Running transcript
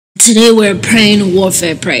Today we're praying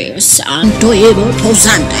warfare prayers. Antoyebo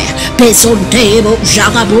posante, peso tebo,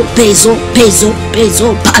 jagabo, peso,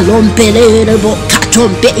 palom pelebo,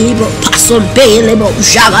 caton pebo, pason pelebo,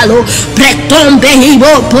 javalo, preton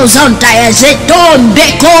pebo, posante, zeton,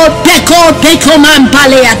 peko man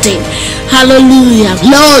paleate. Hallelujah.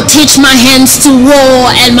 Lord, teach my hands to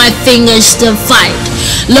war and my fingers to fight.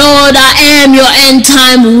 Lord, I am your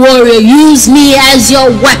end-time warrior. Use me as your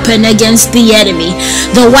weapon against the enemy.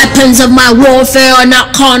 The weapons of my warfare are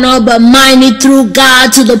not carnal, but mighty through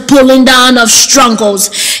God to the pulling down of strongholds.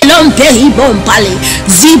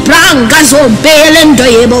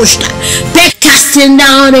 Casting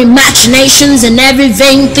down imaginations and every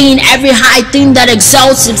vain thing, every high thing that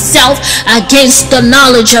exalts itself against the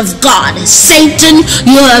knowledge of God. Satan,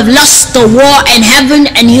 you have lost the war in heaven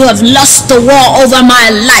and you have lost the war over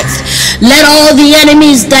my life. Let all the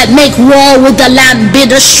enemies that make war with the Lamb be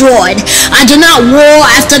destroyed. I do not war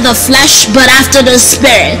after the flesh, but after the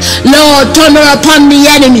spirit. Lord, thunder upon the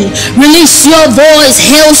enemy. Release your voice,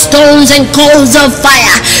 hailstones and coals of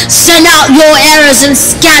fire. Send out your arrows and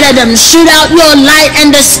scatter them. Shoot out your light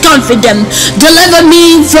and discomfit them. Deliver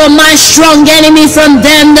me from my strong enemy, from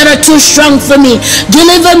them that are too strong for me.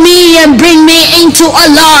 Deliver me and bring me into a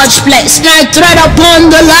large place. I tread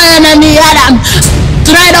upon the lion and the adder.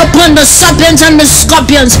 Tread upon the serpents and the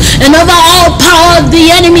scorpions, and over all power of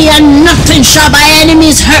the enemy, and nothing shall by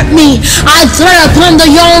enemies hurt me. I tread upon the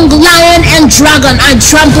young lion and dragon, I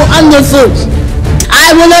trample underfoot.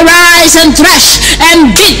 I will arise and thresh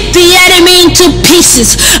and beat the enemy into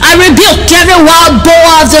pieces. I rebuke every wild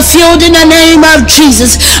boar of the field in the name of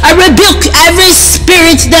Jesus. I rebuke every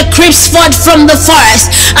spirit that creeps forth from the forest.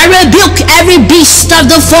 I rebuke every beast of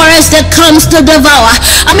the forest that comes to devour.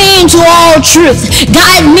 I mean to all truth.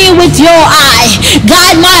 Guide me with your eye.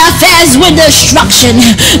 Guide my affairs with destruction.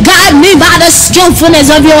 Guide me by the skillfulness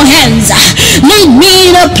of your hands. Lead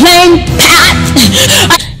me in a plain path.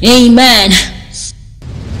 Amen.